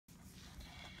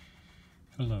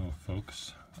Hello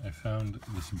folks, I found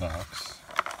this box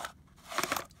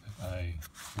that I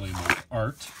labeled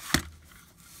art,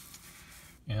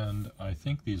 and I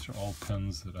think these are all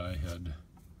pens that I had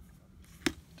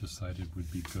decided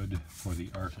would be good for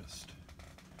the artist.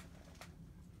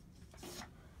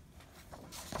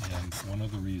 And one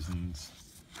of the reasons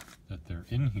that they're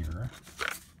in here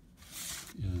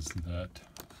is that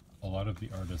a lot of the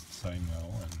artists I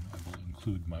know, and I will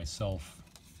include myself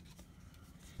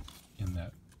in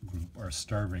that group, are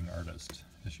starving artists.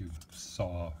 As you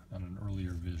saw on an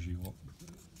earlier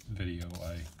video,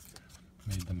 I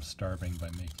made them starving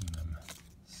by making them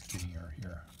skinnier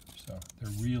here. So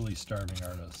they're really starving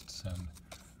artists, and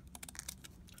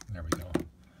there we go.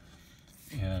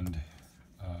 And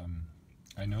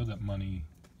I know that money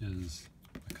is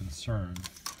a concern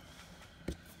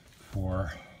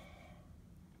for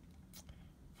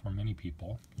many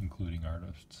people, including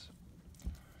artists.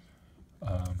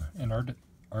 And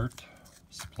art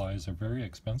supplies are very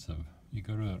expensive. You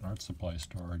go to an art supply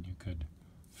store and you could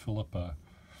fill up a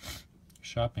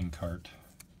shopping cart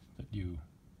that you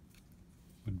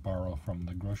would borrow from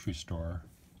the grocery store,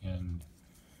 and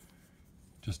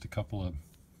just a couple of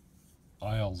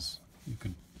aisles you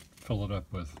could fill it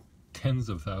up with tens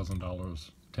of thousands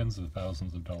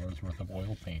of dollars worth of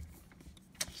oil paint.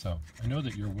 So I know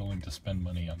that you're willing to spend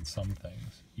money on some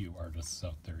things, you artists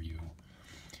out there,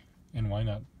 and why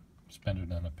not spend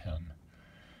it on a pen?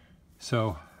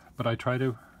 So, but I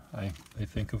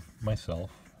think of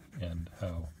myself and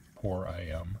how poor I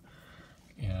am,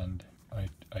 and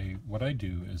what I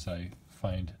do is I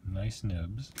find nice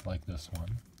nibs like this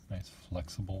one, nice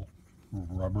flexible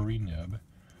rubbery nib,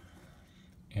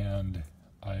 and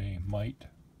I might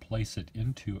place it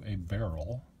into a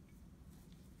barrel.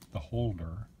 The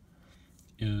holder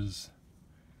is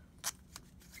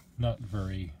not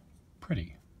very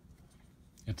pretty.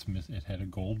 It had a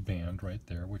gold band right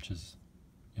there, which is,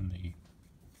 in the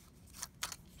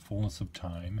fullness of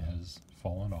time, has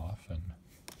fallen off and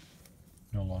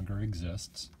no longer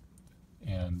exists.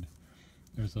 And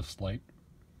there's a slight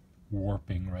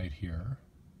warping right here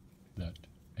that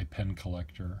a pen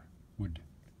collector would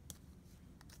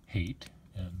hate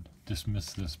and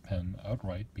dismiss this pen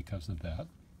outright because of that.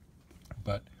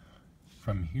 But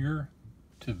from here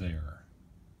to there,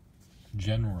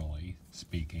 generally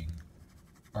speaking,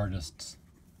 artists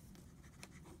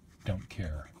don't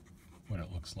care what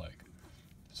it looks like.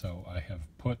 So I have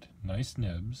put nice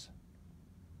nibs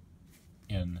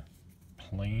in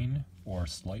plain or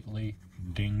slightly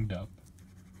dinged up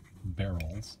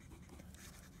barrels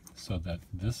so that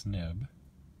this nib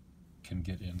can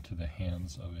get into the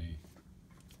hands of a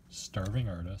starving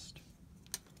artist,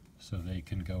 so they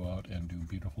can go out and do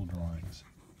beautiful drawings.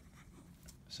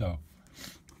 So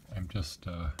I'm just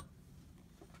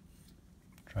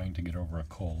trying to get over a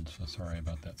cold, so sorry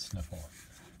about that sniffle.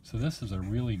 So this is a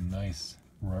really nice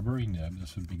rubbery nib.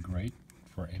 This would be great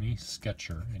for any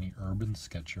sketcher, any urban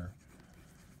sketcher.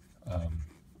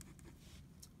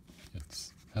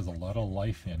 It has a lot of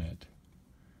life in it,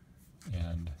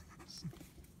 and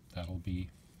that'll be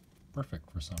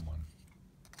perfect for someone.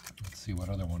 Let's see what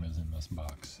other one is in this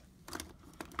box.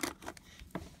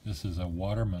 This is a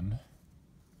Waterman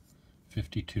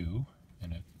 52,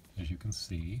 and it, as you can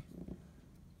see,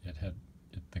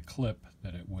 the clip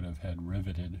that it would have had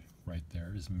riveted right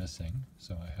there is missing,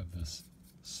 so I have this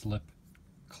slip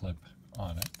clip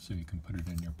on it so you can put it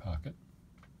in your pocket.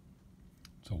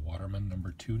 It's a Waterman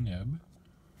number 2 nib.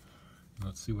 And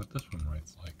let's see what this one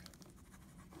writes like.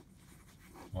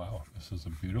 Wow, this is a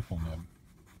beautiful nib.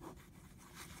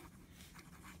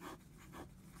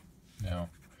 Now,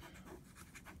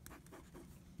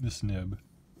 this nib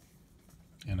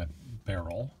in a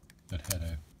barrel that had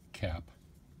a cap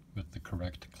with the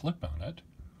correct clip on it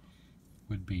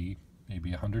would be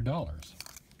maybe $100,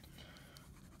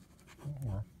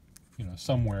 or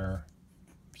somewhere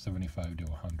 75 to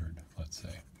 100, let's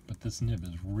say. But this nib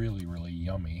is really, really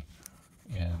yummy,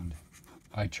 and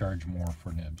I charge more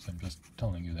for nibs. I'm just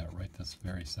telling you that right this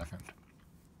very second.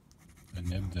 A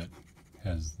nib that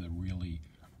has the really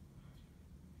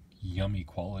yummy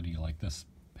quality like this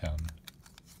pen,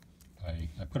 I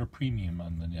put a premium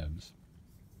on the nibs,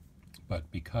 but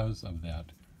because of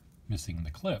that missing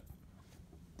the clip,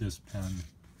 this pen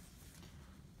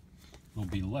will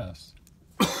be less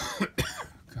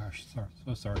gosh,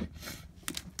 so sorry,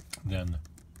 than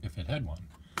if it had one.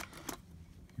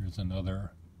 Here's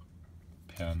another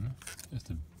pen. It's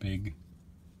a big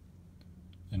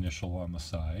initial on the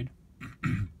side,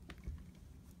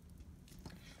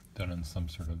 done in some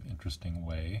sort of interesting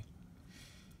way.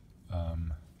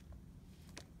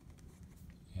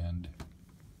 And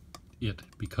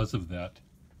because of that,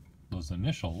 those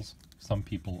initials, some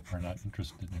people are not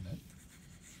interested in it.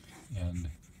 And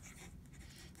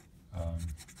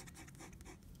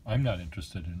I'm not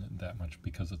interested in it that much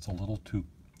because it's a little too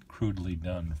crudely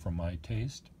done for my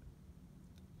taste.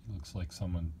 It looks like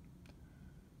someone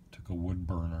took a wood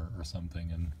burner or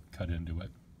something and cut into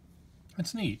it.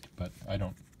 It's neat, but I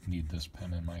don't need this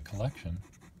pen in my collection.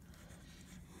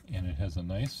 And it has a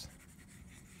nice,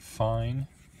 fine,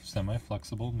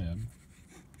 semi-flexible nib.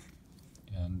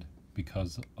 And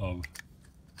because of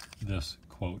this,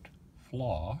 quote,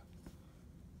 flaw,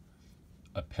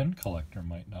 a pen collector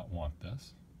might not want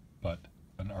this, but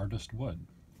an artist would.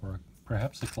 Or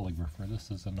perhaps a calligrapher.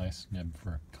 This is a nice nib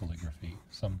for calligraphy,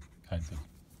 some kinds of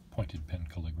pointed pen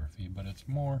calligraphy, but it's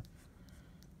more,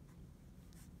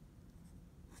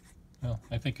 well,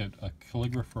 I think a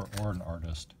calligrapher or an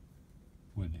artist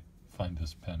would find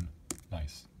this pen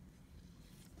nice.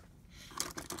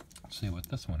 Let's see what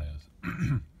this one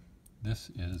is. This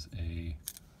is a,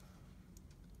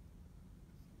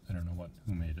 I don't know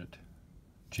who made it.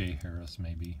 J. Harris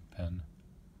maybe pen.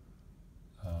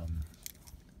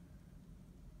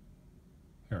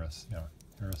 Harris, yeah,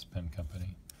 Harris Pen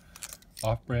Company.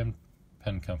 Off-brand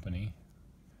pen company.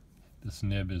 This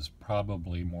nib is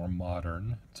probably more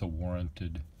modern. It's a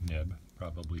warranted nib,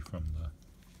 probably from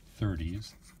the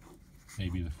 30s,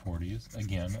 maybe the 40s.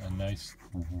 Again, a nice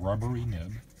rubbery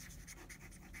nib.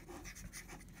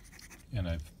 And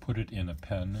I've put it in a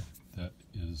pen that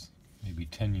is maybe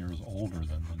 10 years older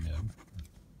than the nib,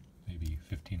 maybe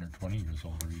 15 or 20 years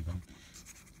older even,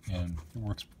 and it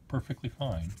works perfectly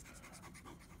fine.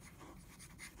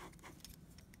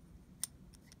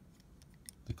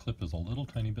 The clip is a little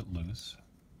tiny bit loose.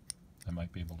 I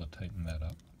might be able to tighten that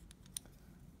up.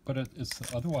 But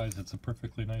otherwise it's a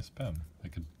perfectly nice pen. I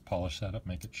could polish that up,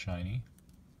 make it shiny,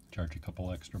 charge a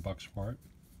couple extra bucks for it,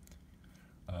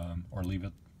 or leave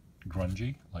it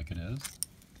grungy like it is.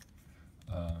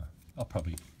 I'll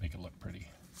probably make it look pretty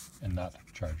and not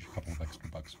charge a couple of extra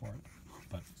bucks for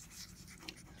it.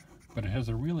 But it has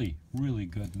a really, really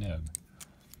good nib.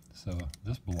 So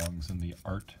this belongs in the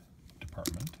art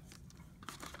department.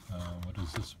 What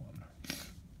is this one?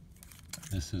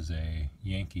 This is a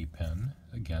Yankee pen.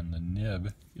 Again, the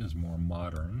nib is more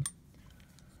modern.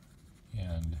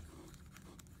 And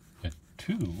it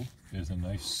too is a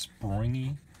nice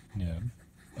springy nib.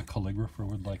 A calligrapher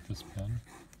would like this pen.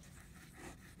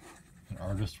 An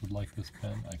artist would like this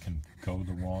pen. I can go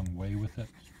the wrong way with it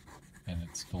and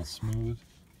it's still smooth.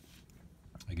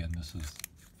 Again, this is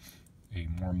a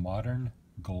more modern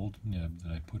gold nib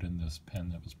that I put in this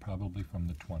pen that was probably from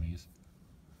the 20s.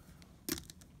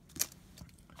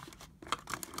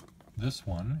 This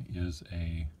one is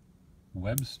a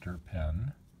Webster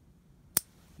pen.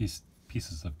 These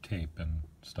pieces of tape and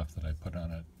stuff that I put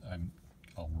on it,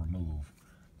 I'll remove.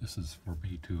 This is for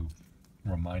me to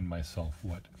remind myself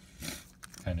what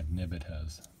kind of nib it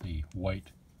has. The white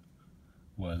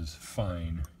was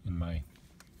fine in my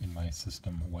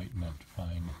system. White meant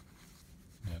fine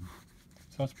nib.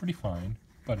 So it's pretty fine,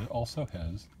 but it also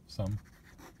has some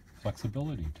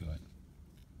flexibility to it.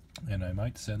 And I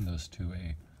might send this to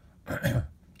a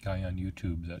guy on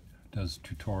YouTube that does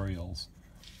tutorials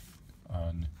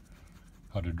on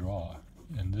how to draw.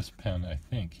 And this pen, I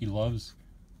think, he loves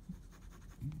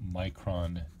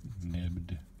micron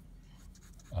nibbed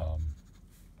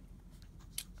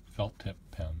felt tip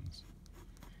pens.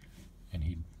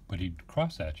 And but he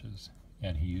cross hatches,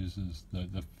 and he uses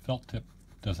the felt tip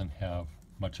doesn't have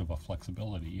much of a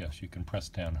flexibility. Yes, you can press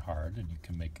down hard and you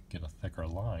can get a thicker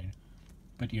line,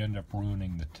 but you end up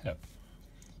ruining the tip.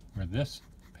 Where this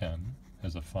pen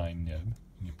has a fine nib,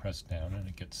 and you press down and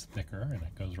it gets thicker and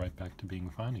it goes right back to being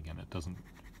fine again. It doesn't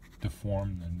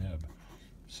deform the nib.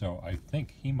 So I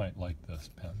think he might like this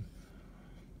pen.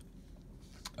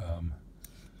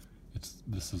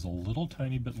 This is a little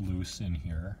tiny bit loose in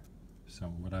here. So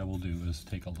what I will do is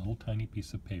take a little tiny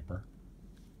piece of paper,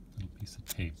 little piece of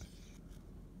tape,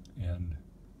 and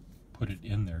put it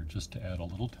in there just to add a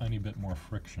little tiny bit more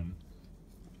friction.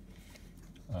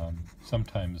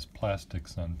 Sometimes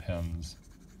plastics on pens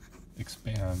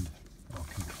expand or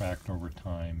contract over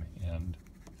time, and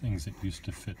things that used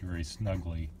to fit very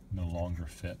snugly no longer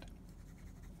fit.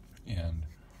 And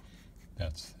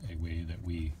that's a way that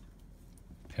we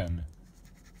pen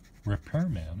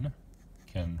repairmen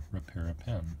can repair a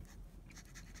pen.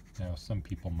 Now, some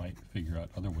people might figure out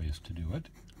other ways to do it,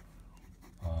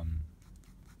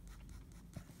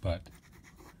 but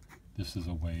this is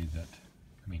a way that,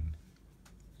 I mean,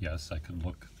 yes, I could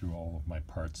look through all of my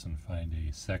parts and find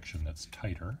a section that's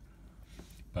tighter,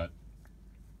 but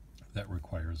that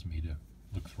requires me to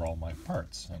look through all my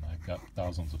parts, and I've got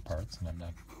thousands of parts, and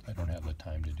I don't have the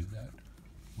time to do that.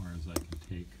 Whereas I can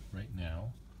take right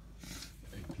now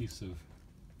a piece of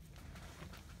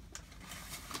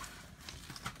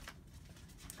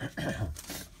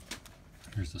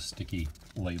here's a sticky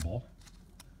label,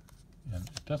 and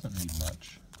it doesn't need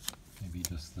much. Maybe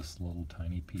just this little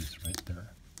tiny piece right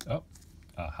there. Oh,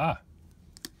 aha!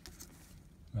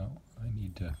 Well, I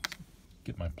need to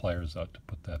get my pliers out to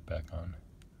put that back on.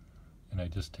 And I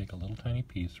just take a little tiny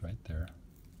piece right there.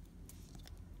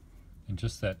 And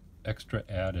just that extra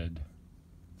added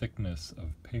thickness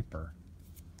of paper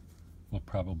will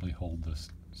probably hold this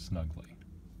snugly.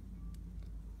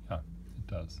 Yeah, it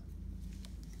does.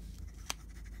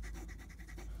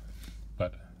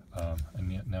 But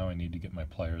now I need to get my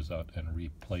pliers out and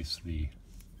replace the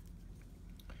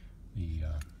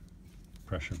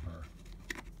pressure bar.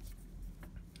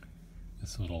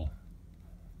 This little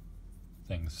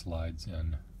thing slides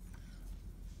in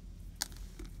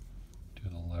to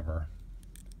the lever.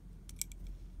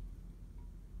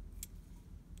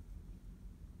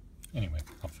 Anyway,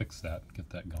 I'll fix that, get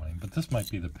that going. But this might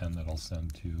be the pen that I'll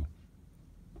send to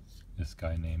this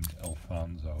guy named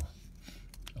Alfonso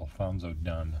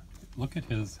Dunn. Look at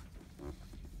his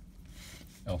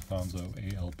Alfonso,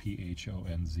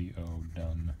 Alphonzo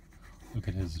Dunn. Look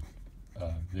at his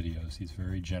videos. He's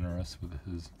very generous with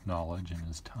his knowledge and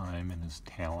his time and his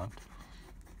talent.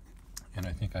 And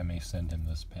I think I may send him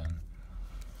this pen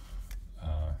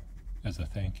as a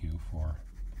thank you for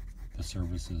the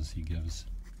services he gives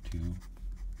to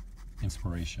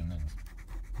inspiration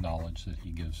and knowledge that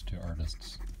he gives to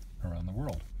artists around the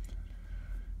world.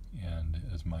 And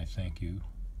as my thank you,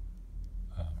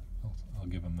 I'll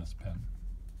give him this pen.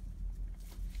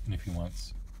 And if he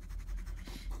wants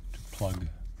to plug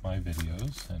my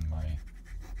videos and my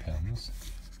pens,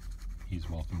 he's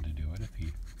welcome to do it. If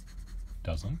he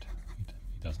doesn't,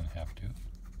 he doesn't have to.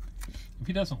 If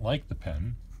he doesn't like the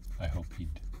pen, I hope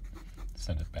he'd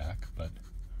send it back, but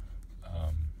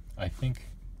I think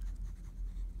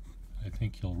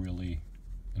you'll really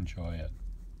enjoy it,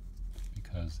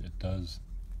 because it does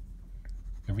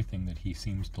everything that he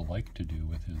seems to like to do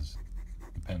with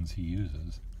the pens he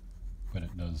uses, but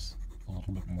it does a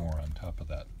little bit more on top of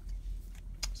that.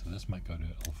 So this might go to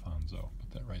Alfonso.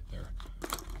 Put that right there.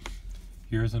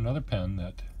 Here's another pen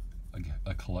that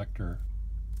a collector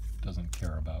doesn't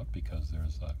care about, because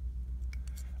there's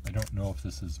I don't know if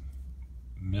this is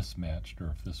mismatched or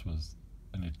if this was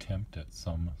an attempt at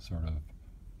some sort of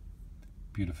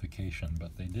beautification,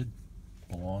 but they did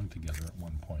belong together at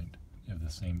one point. They have the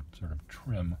same sort of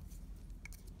trim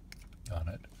on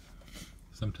it.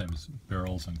 Sometimes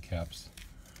barrels and caps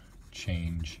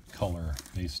change color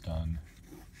based on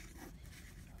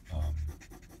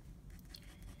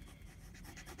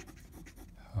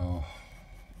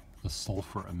the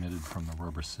sulfur emitted from the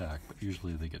rubber sack, but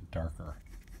usually they get darker.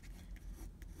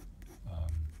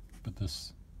 But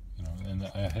this, you know, and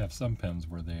I have some pens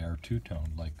where they are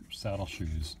two-toned, like saddle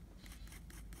shoes,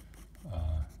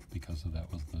 because of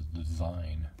that was the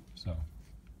design. So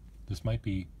this might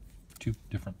be two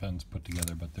different pens put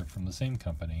together, but they're from the same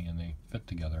company and they fit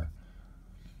together.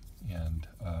 And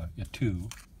it too,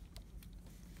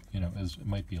 you know, it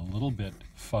might be a little bit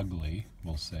fugly,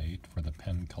 we'll say, for the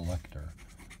pen collector,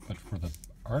 but for the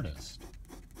artist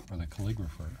or the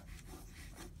calligrapher,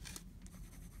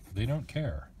 they don't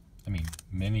care. I mean,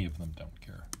 many of them don't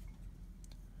care.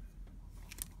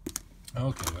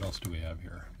 Okay, what else do we have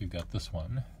here? We've got this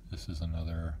one. This is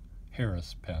another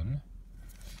Harris pen.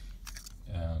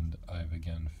 And I've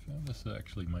again found this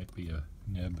actually might be a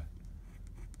nib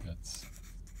that's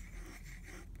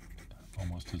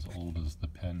almost as old as the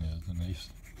pen is. And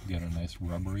again, a nice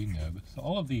rubbery nib. So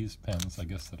all of these pens, I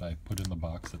guess, that I put in the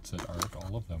box that said art,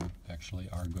 all of them actually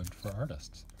are good for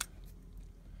artists.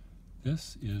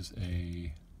 This is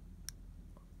a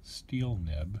steel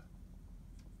nib,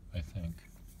 I think.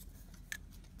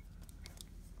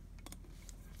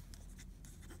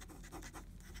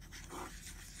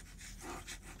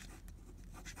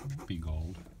 It might be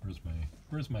gold.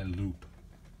 Where's my loop?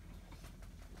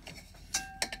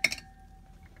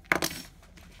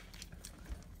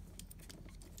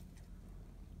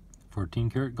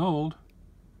 $14-karat gold.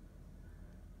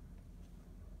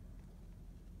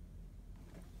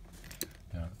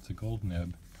 Yeah, it's a gold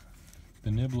nib.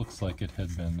 The nib looks like it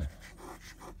had been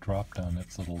dropped on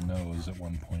its little nose at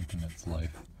one point in its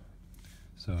life.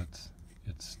 So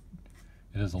it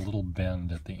has a little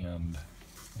bend at the end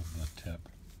of the tip.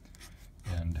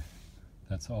 And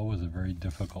that's always a very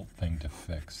difficult thing to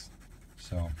fix.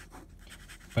 So,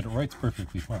 but it writes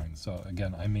perfectly fine. So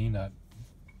again, I may not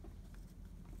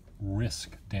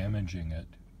risk damaging it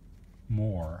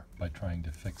more by trying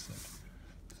to fix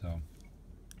it. So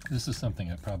this is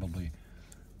something I probably,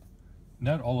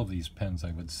 not all of these pens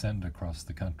I would send across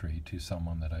the country to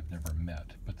someone that I've never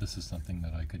met, but this is something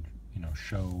that I could, you know,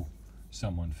 show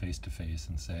someone face to face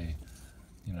and say,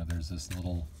 you know, there's this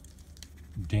little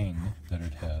ding that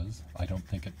it has. I don't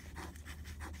think it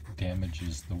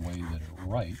damages the way that it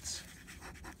writes,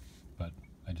 but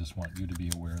I just want you to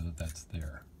be aware that that's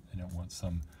there. I don't want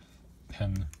some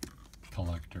pen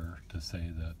collector to say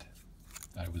that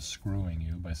I was screwing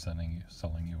you by selling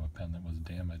you a pen that was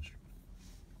damaged.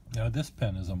 Now this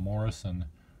pen is a Morrison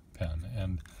pen,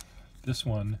 and this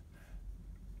one,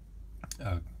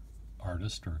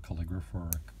 artist or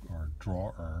calligrapher or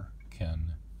drawer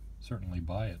can certainly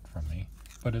buy it from me,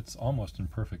 but it's almost in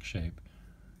perfect shape.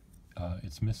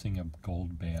 It's missing a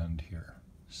gold band here,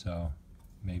 so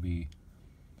maybe,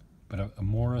 but a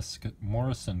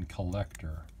Morrison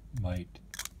collector might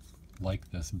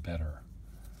like this better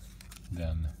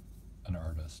than an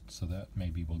artist, so that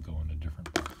maybe will go in a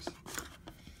different box.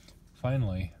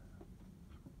 Finally,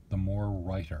 the Moore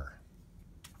Writer.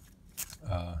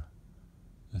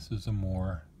 This is a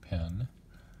Moore pen,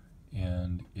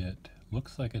 and it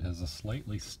looks like it has a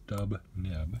slightly stub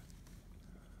nib,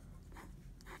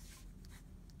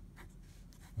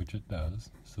 which it does.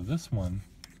 So this one,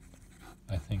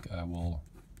 I think I will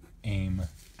aim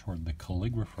toward the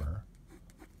calligrapher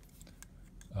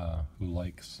who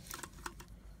likes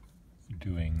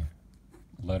doing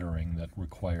lettering that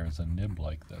requires a nib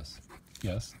like this.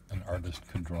 Yes, an artist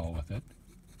could draw with it,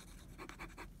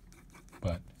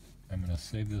 but I'm going to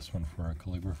save this one for a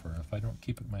calligrapher if I don't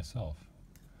keep it myself.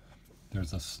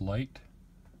 There's a slight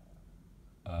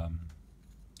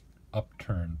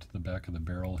upturn to the back of the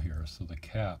barrel here, so the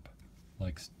cap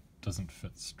doesn't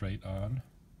fit straight on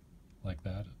like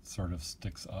that. It sort of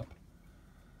sticks up,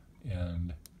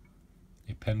 and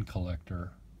a pen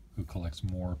collector who collects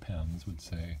more pens would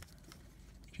say,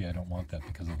 gee, I don't want that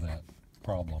because of that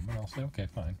problem, and I'll say, okay,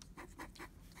 fine.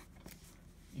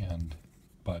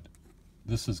 But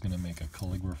this is going to make a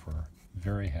calligrapher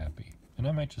very happy, and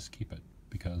I might just keep it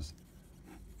because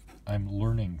I'm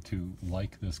learning to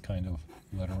like this kind of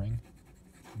lettering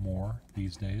more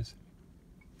these days.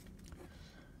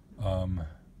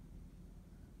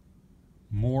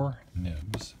 Moore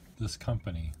Nibs, this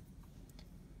company,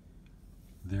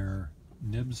 their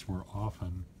nibs were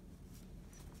often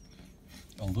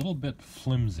a little bit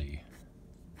flimsy.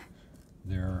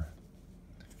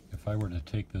 If I were to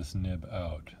take this nib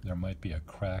out, there might be a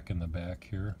crack in the back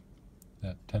here.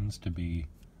 That tends to be,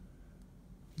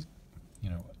 you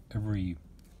know, every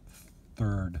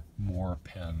third Moore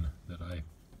pen that I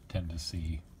tend to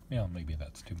see. Well, maybe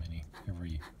that's too many.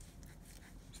 Every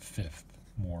fifth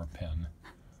Moore pen,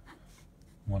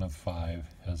 one of 5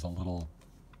 has a little,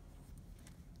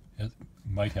 it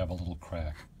might have a little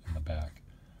crack in the back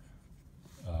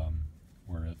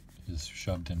where it is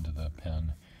shoved into the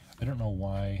pen. I don't know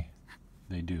why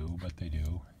they do, but they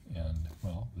do, and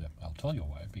well, I'll tell you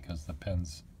why, because the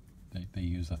pens, they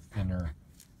use a thinner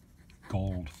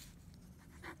gold,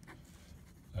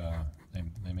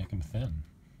 they make them thin,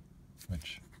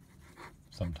 which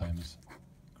sometimes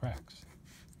cracks.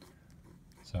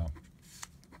 So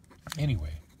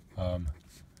anyway,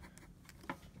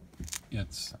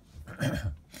 it's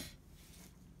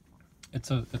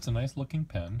it's a nice looking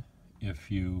pen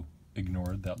if you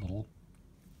ignored that little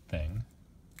thing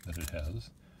that it has.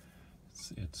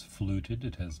 It's fluted,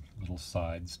 it has little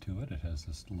sides to it, it has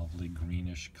this lovely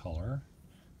greenish color,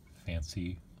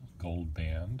 fancy gold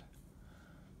band.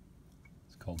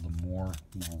 It's called the Moore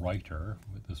Writer.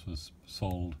 This was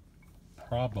sold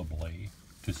probably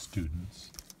to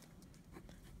students,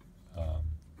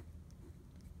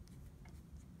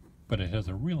 but it has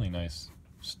a really nice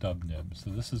stub nib, so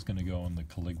this is going to go in the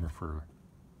calligrapher.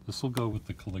 This will go with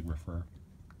the calligrapher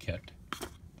kit.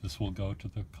 This will go to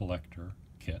the collector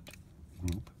kit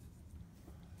group,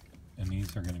 and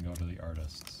these are going to go to the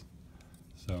artists.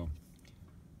 So,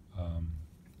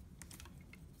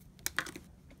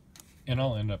 and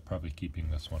I'll end up probably keeping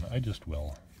this one. I just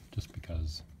will, just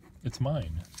because it's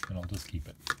mine, and I'll just keep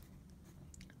it.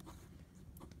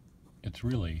 It's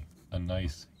really a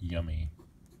nice, yummy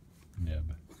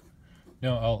nib.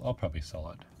 No, I'll probably sell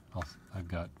it.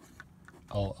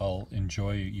 I'll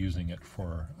enjoy using it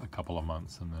for a couple of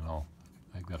months, and then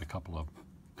I've got a couple of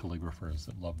calligraphers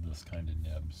that love this kind of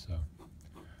nib, so,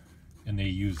 and they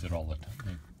use it all the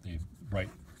time. They write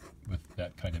with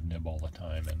that kind of nib all the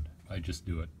time, and I just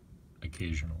do it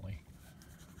occasionally.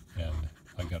 And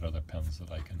I've got other pens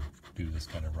that I can do this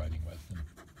kind of writing with,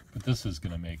 but this is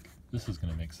going to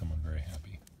make someone very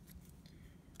happy.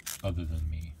 other than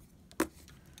me.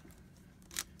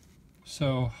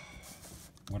 So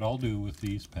what I'll do with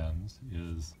these pens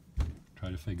is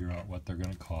try to figure out what they're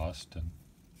going to cost and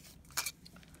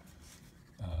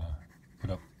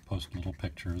post little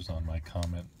pictures on my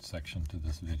comment section to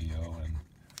this video, and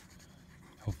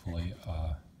hopefully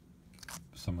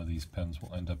some of these pens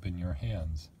will end up in your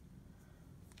hands.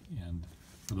 And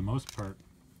for the most part,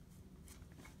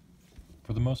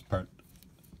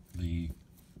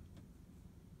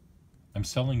 I'm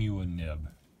selling you a nib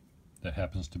that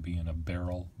happens to be in a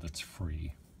barrel that's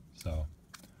free. So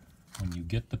when you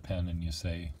get the pen and you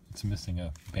say it's missing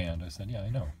a band, I said, yeah, I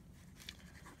know.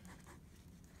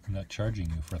 I'm not charging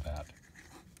you for that.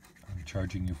 I'm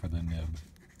charging you for the nib.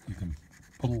 You can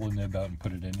pull the nib out and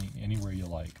put it anywhere you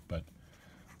like, but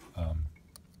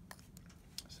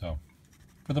so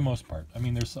for the most part, I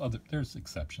mean, there's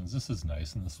exceptions. This is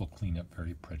nice, and this will clean up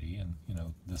very pretty. And you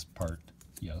know, this part,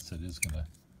 yes, it is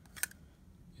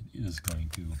going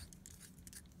to.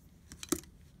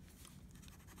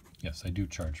 Yes, I do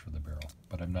charge for the barrel,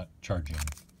 but I'm not charging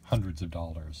hundreds of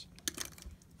dollars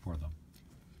for them.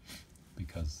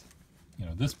 Because, you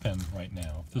know, this pen right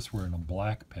now, if this were in a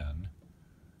black pen,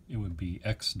 it would be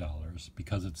X dollars,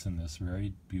 because it's in this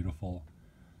very beautiful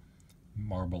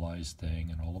marbleized thing,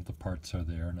 and all of the parts are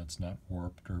there, and it's not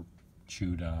warped or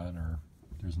chewed on, or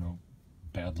there's no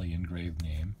badly engraved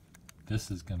name.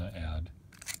 This is going to add,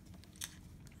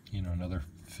 you know, another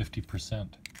 50%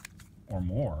 or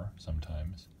more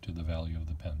sometimes to the value of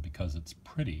the pen, because it's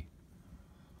pretty.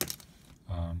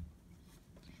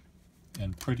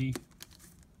 And pretty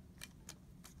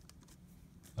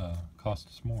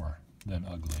costs more than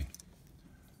ugly.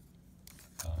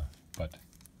 But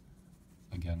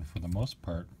again, for the most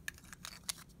part,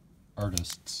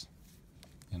 artists,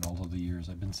 in all of the years,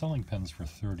 I've been selling pens for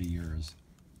 30 years,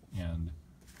 and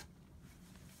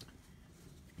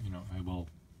you know, I will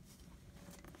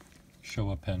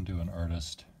show a pen to an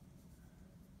artist,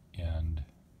 and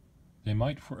they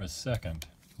might for a second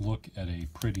look at a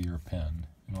prettier pen,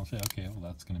 and I'll say, okay, well,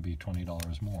 that's going to be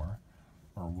 $20 more,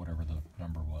 or whatever the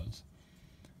number was,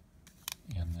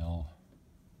 and they'll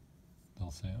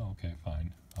say, oh, okay,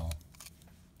 fine, I'll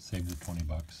save the 20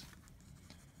 bucks,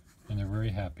 and they're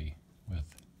very happy with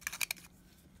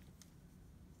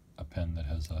a pen that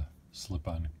has a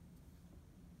slip-on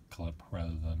clip rather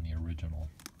than the original.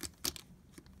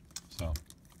 So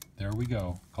there we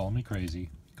go. Call me crazy.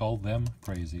 Call them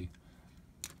crazy.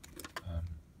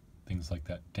 Things like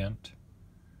that dent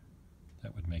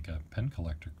that would make a pen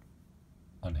collector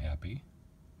unhappy.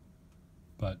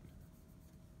 But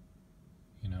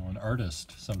you know, an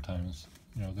artist sometimes,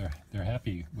 you know, they're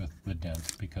happy with the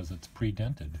dent because it's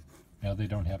pre-dented. Now they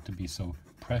don't have to be so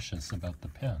precious about the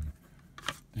pen.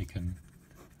 They can,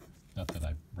 not that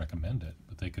I recommend it,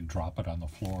 but they could drop it on the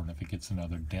floor, and if it gets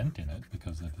another dent in it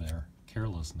because of their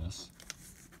carelessness,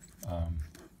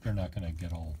 they're not going to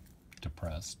get all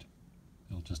depressed.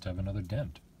 They'll just have another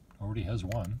dent. Already has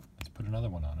one. Let's put another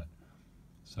one on it.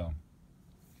 So,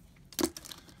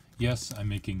 yes, I'm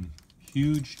making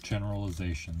huge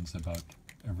generalizations about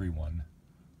everyone.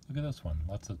 Look at this one.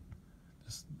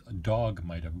 A dog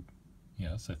might have,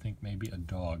 yes, I think maybe a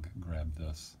dog grabbed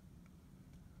this.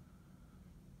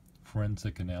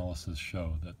 Forensic analysis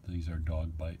show that these are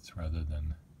dog bites rather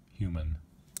than human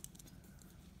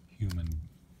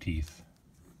teeth.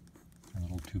 A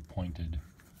little too pointed.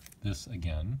 This,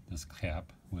 again, this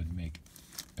cap would make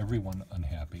everyone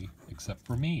unhappy except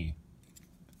for me.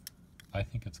 I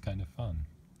think it's kind of fun.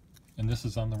 And this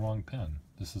is on the wrong pen.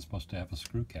 This is supposed to have a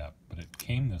screw cap, but it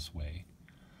came this way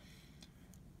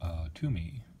to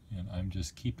me, and I'm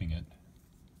just keeping it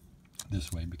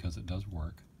this way because it does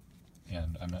work.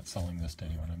 And I'm not selling this to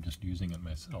anyone, I'm just using it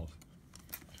myself,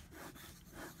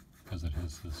 because it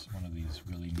has one of these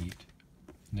really neat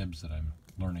nibs that I'm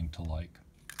learning to like.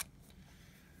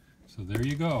 So there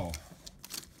you go.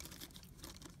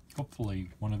 Hopefully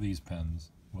one of these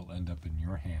pens will end up in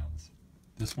your hands.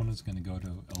 This one is going to go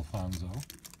to Alfonso.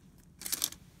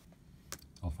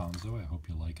 Alfonso, I hope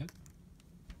you like it.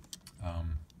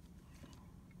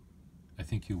 I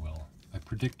think you will. I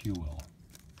predict you will.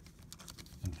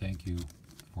 And thank you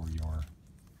for your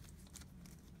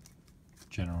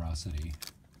generosity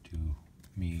to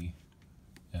me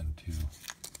and to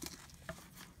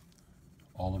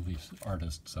all of these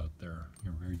artists out there.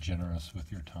 You're very generous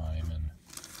with your time, and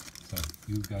so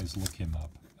you guys look him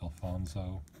up.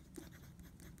 Alfonso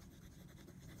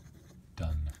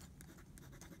Dunn.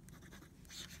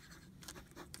 If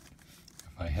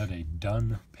I had a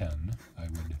Dunn pen, I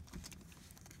would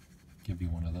give you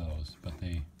one of those, but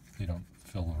they don't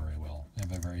fill very well. They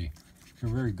have a very They're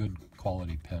a very good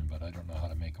quality pen, but I don't know how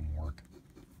to make them work.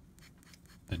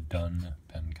 The Dunn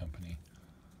Pen Company.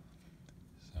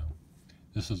 So,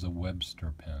 this is a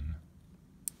Webster pen.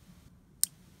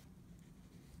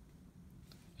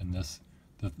 And this,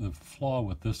 the flaw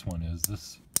with this one is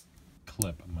this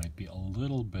clip might be a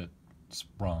little bit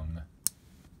sprung.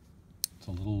 It's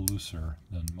a little looser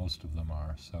than most of them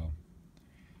are, so.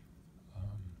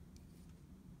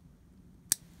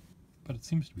 But it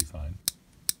seems to be fine.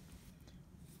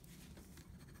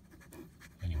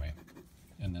 Anyway,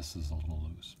 and this is a little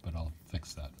loose, but I'll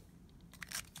fix that.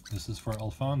 This is for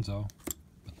Alfonso,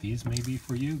 but these may be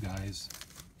for you guys,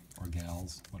 or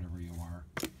gals, whatever you are.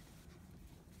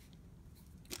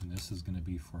 And this is going to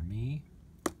be for me,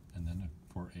 and then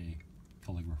for a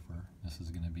calligrapher. This is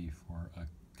going to be for a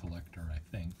collector, I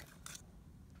think.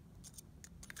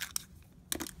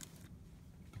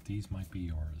 But these might be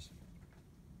yours.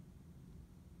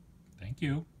 Thank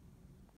you.